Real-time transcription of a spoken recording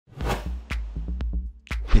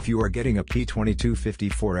If you are getting a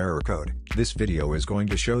P2254 error code, this video is going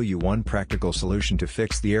to show you one practical solution to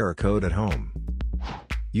fix the error code at home.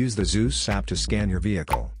 Use the Zeus app to scan your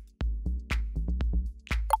vehicle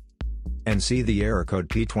and see the error code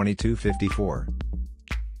P2254.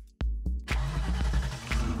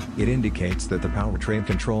 It indicates that the powertrain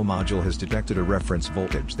control module has detected a reference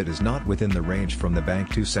voltage that is not within the range from the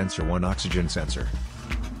Bank 2 Sensor 1 oxygen sensor.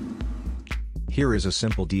 Here is a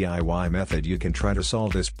simple DIY method you can try to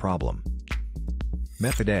solve this problem.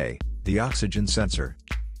 Method A, the oxygen sensor.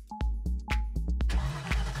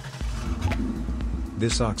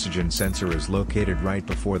 This oxygen sensor is located right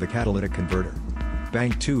before the catalytic converter.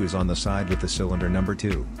 Bank 2 is on the side with the cylinder number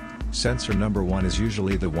 2. Sensor number 1 is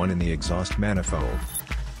usually the one in the exhaust manifold.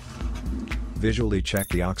 Visually check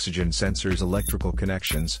the oxygen sensor's electrical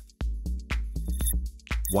connections,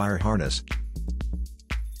 wire harness,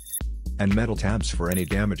 and metal tabs for any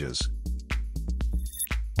damages.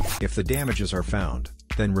 If the damages are found,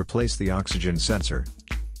 then replace the oxygen sensor.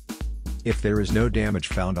 If there is no damage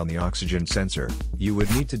found on the oxygen sensor, you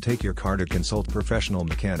would need to take your car to consult professional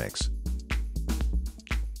mechanics.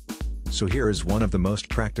 So here is one of the most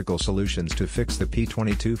practical solutions to fix the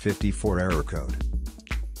P2254 error code.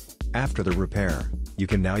 After the repair, you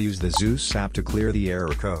can now use the Zeus app to clear the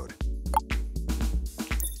error code.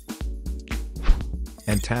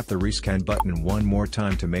 And tap the rescan button one more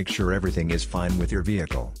time to make sure everything is fine with your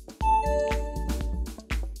vehicle.